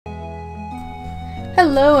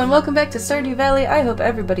Hello and welcome back to Stardew Valley. I hope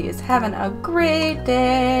everybody is having a great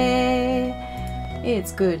day.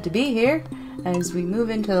 It's good to be here as we move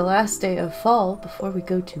into the last day of fall before we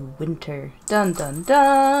go to winter. Dun dun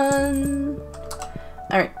dun!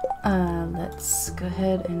 Alright, let's go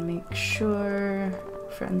ahead and make sure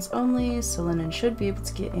friends only, so Lennon should be able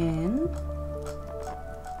to get in.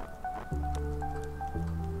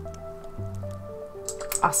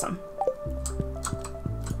 Awesome.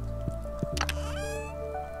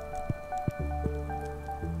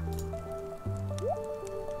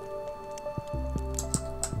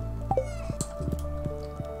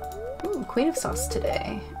 Ooh, Queen of Sauce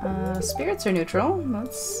today. Spirits are neutral.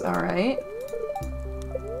 That's alright.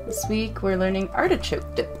 This week we're learning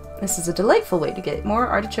artichoke dip. This is a delightful way to get more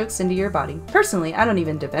artichokes into your body. Personally, I don't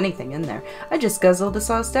even dip anything in there. I just guzzle the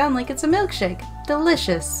sauce down like it's a milkshake.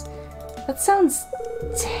 Delicious. That sounds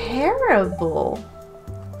terrible.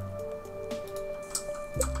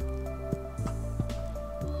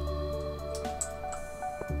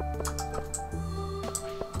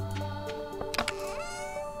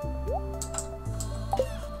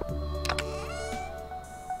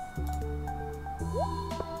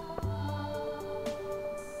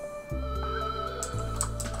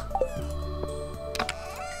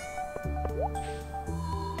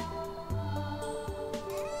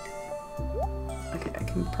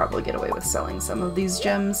 Probably get away with selling some of these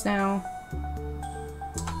gems now.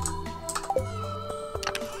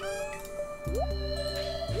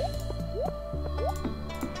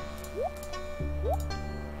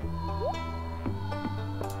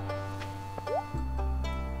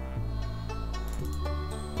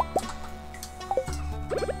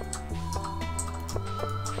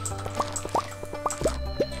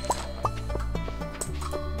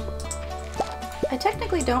 I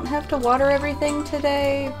technically don't have to water everything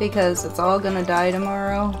today because it's all gonna die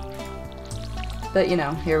tomorrow. But you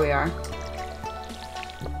know, here we are.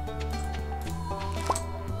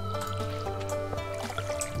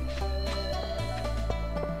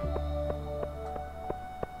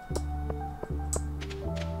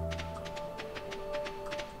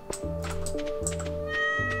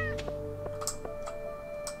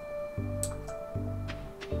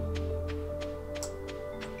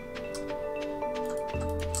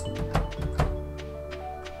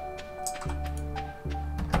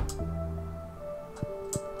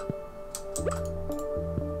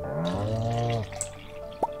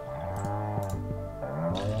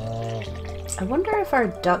 I wonder if our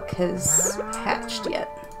duck has hatched yet.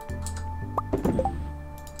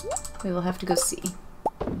 We will have to go see.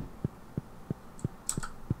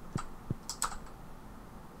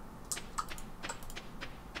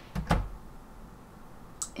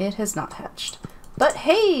 It has not hatched. But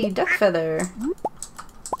hey, duck feather!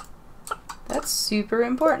 That's super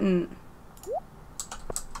important.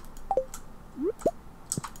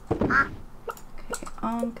 Okay,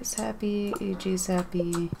 Ankh is happy, AG's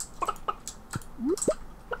happy.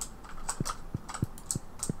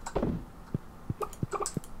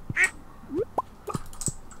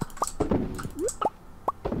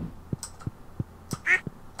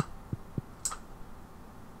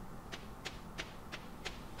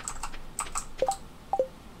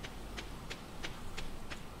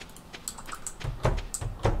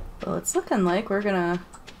 Well, it's looking like we're gonna,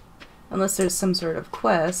 unless there's some sort of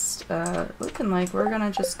quest, looking like we're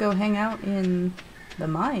gonna just go hang out in the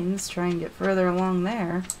mines, try and get further along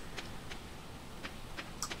there.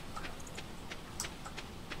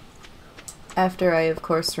 After I, of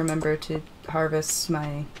course, remember to harvest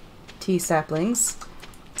my tea saplings.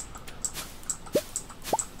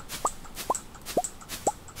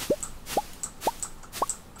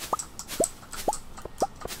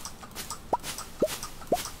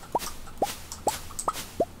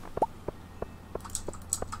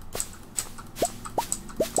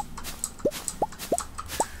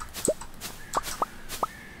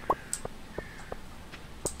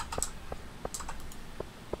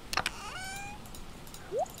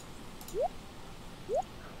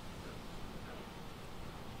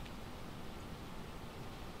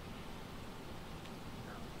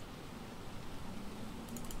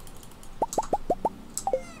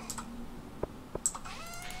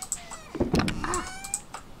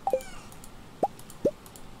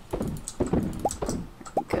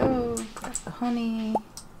 Honey.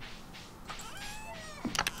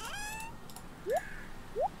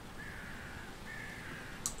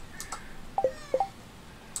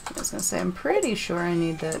 I was gonna say, I'm pretty sure I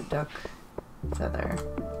need that duck feather.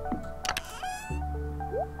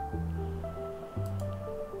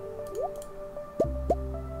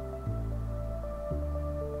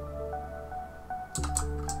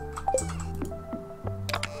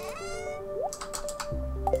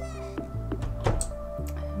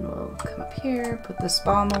 here, put this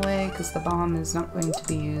bomb away, because the bomb is not going to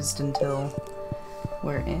be used until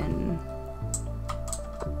we're in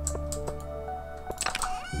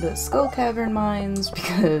the Skull Cavern mines,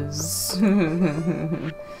 because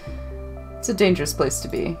it's a dangerous place to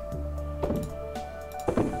be.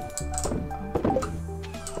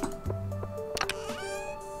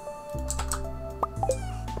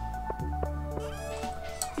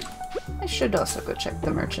 I should also go check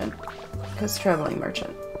the merchant, because traveling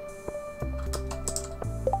merchant.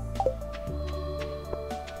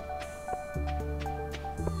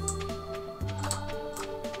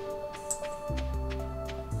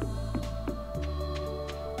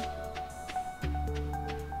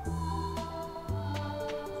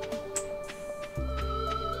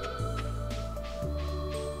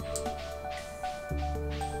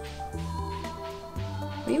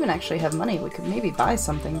 We even actually have money. We could maybe buy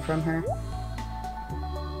something from her.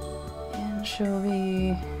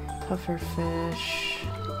 Anchovy, pufferfish.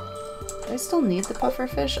 Do I still need the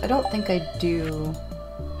pufferfish? I don't think I do.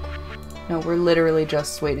 No, we're literally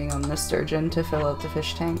just waiting on the sturgeon to fill out the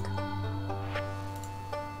fish tank.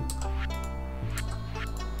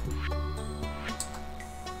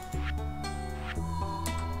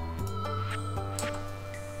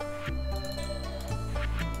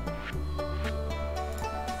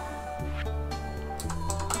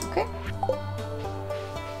 Okay.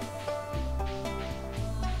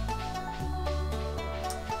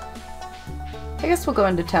 I guess we'll go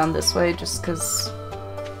into town this way just because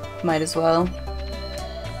might as well.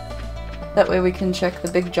 That way we can check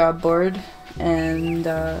the big job board and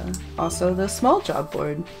also the small job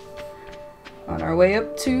board on our way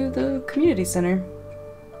up to the community center.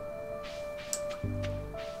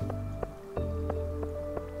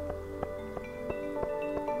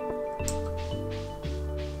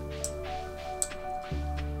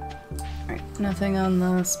 Nothing on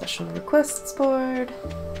the special requests board.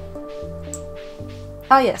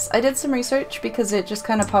 Ah yes, I did some research because it just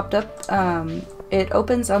kind of popped up. It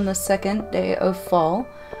opens on the second day of fall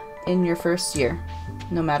in your first year,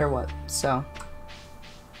 no matter what, so.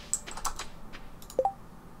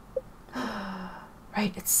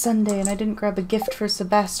 Right, it's Sunday and I didn't grab a gift for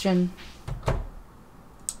Sebastian.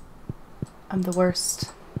 I'm the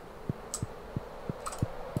worst.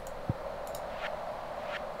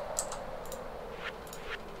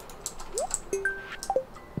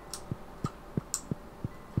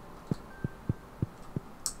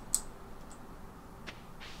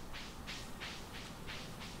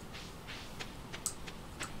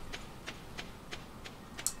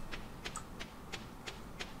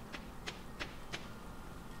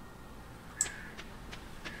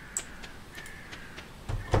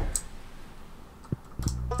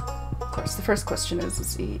 The first question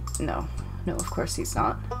is he... No. No, of course he's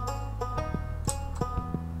not.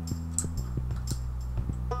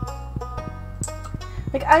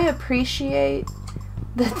 Like, I appreciate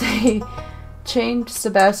that they changed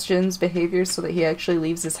Sebastian's behavior so that he actually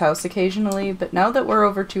leaves his house occasionally, but now that we're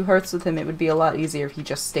over 2 hearts with him, it would be a lot easier if he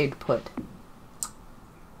just stayed put.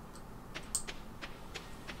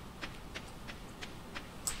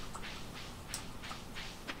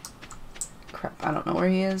 Crap, I don't know where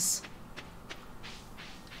he is.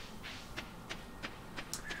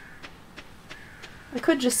 I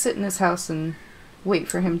could just sit in his house and wait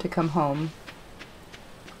for him to come home,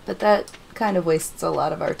 but that kind of wastes a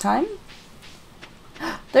lot of our time.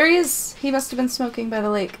 There he is! He must have been smoking by the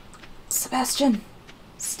lake. Sebastian!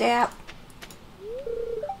 Stop!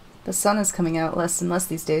 The sun is coming out less and less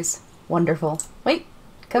these days. Wonderful. Wait!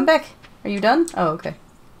 Come back! Are you done? Oh, okay.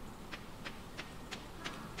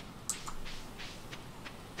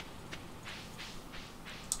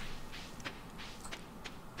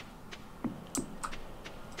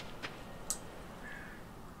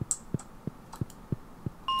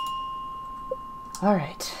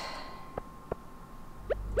 Alright.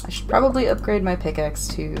 I should probably upgrade my pickaxe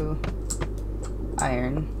to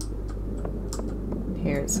iron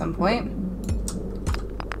here at some point.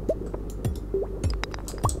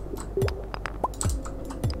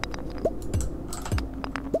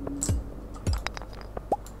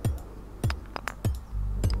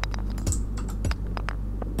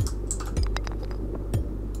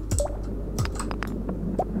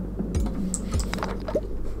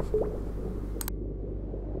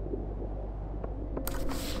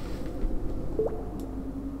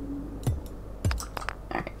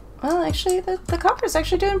 Well, actually, the copper's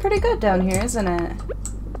actually doing pretty good down here, isn't it?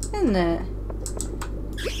 Isn't it?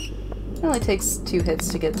 It only takes 2 hits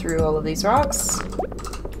to get through all of these rocks.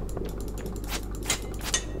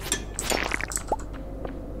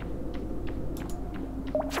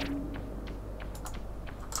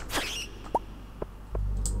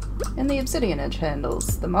 the obsidian edge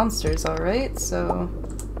handles. The monster's alright, so...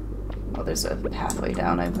 Well, there's a pathway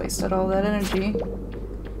down. I've wasted all that energy.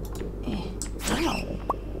 Ow.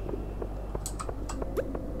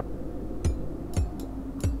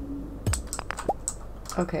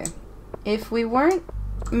 Okay. If we weren't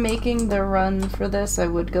making the run for this, I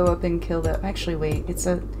would go up and kill that. Actually, wait. It's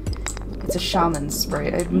a shaman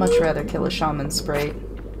sprite. I'd much rather kill a shaman sprite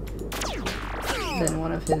than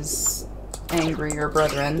one of his angrier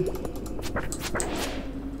brethren.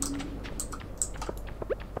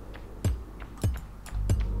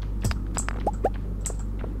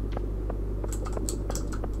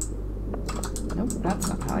 Nope, that's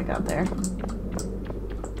not how I got there.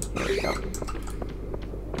 Here we go.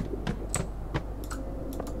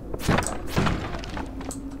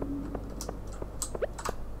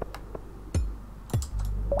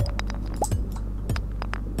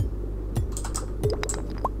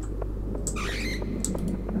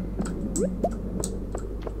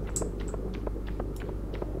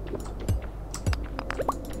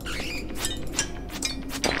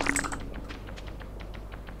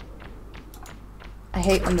 I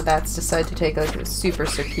hate when the bats decide to take like a super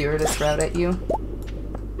circuitous route at you.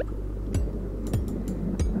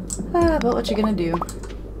 But what you gonna do?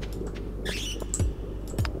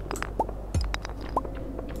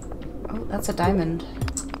 Oh, that's a diamond.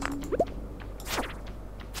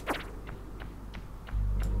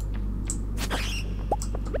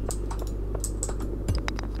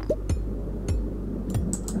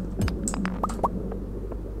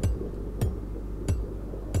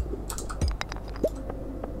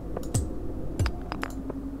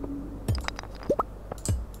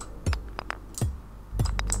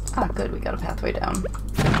 Ah, good, we got a pathway down.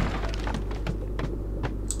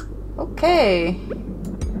 Okay.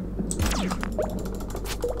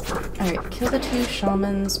 Alright, kill the two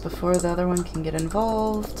shamans before the other one can get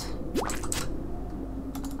involved.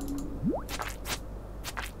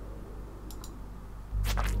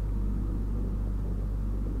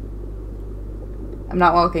 I'm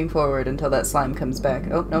not walking forward until that slime comes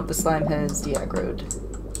back. Oh, nope, the slime has de-aggroed.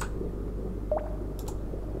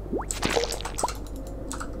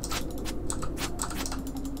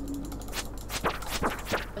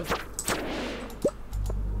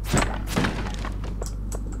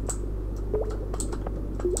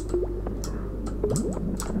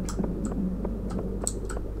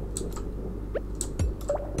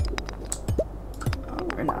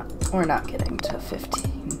 We're not getting to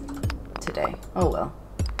 15 today. Oh well.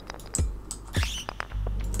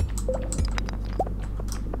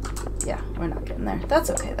 Yeah, we're not getting there. That's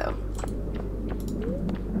okay though.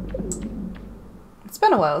 It's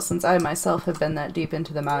been a while since I myself have been that deep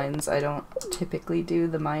into the mines. I don't typically do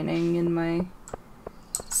the mining in my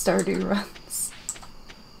Stardew runs.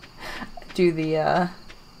 I do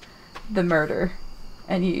the murder.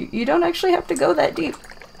 And you don't actually have to go that deep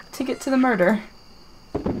to get to the murder.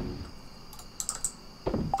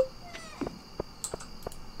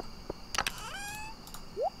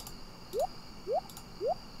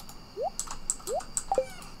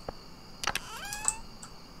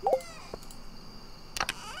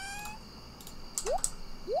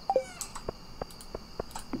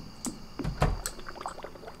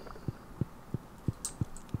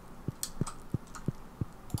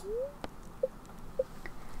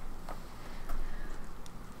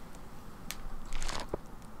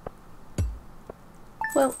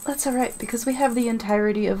 Well, that's alright, because we have the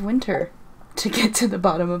entirety of winter to get to the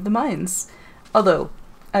bottom of the mines. Although,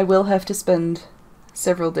 I will have to spend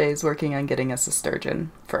several days working on getting us a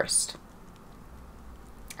sturgeon first.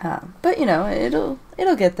 But, you know,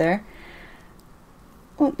 it'll get there.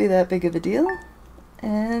 Won't be that big of a deal.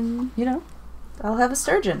 And, you know, I'll have a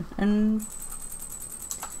sturgeon. And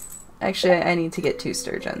actually, I need to get 2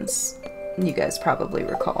 sturgeons. You guys probably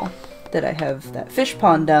recall that I have that fish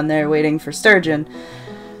pond down there waiting for sturgeon.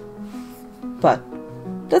 But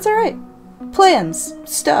that's alright. Plans,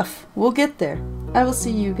 stuff, we'll get there. I will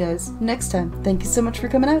see you guys next time. Thank you so much for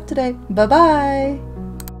coming out today. Bye-bye!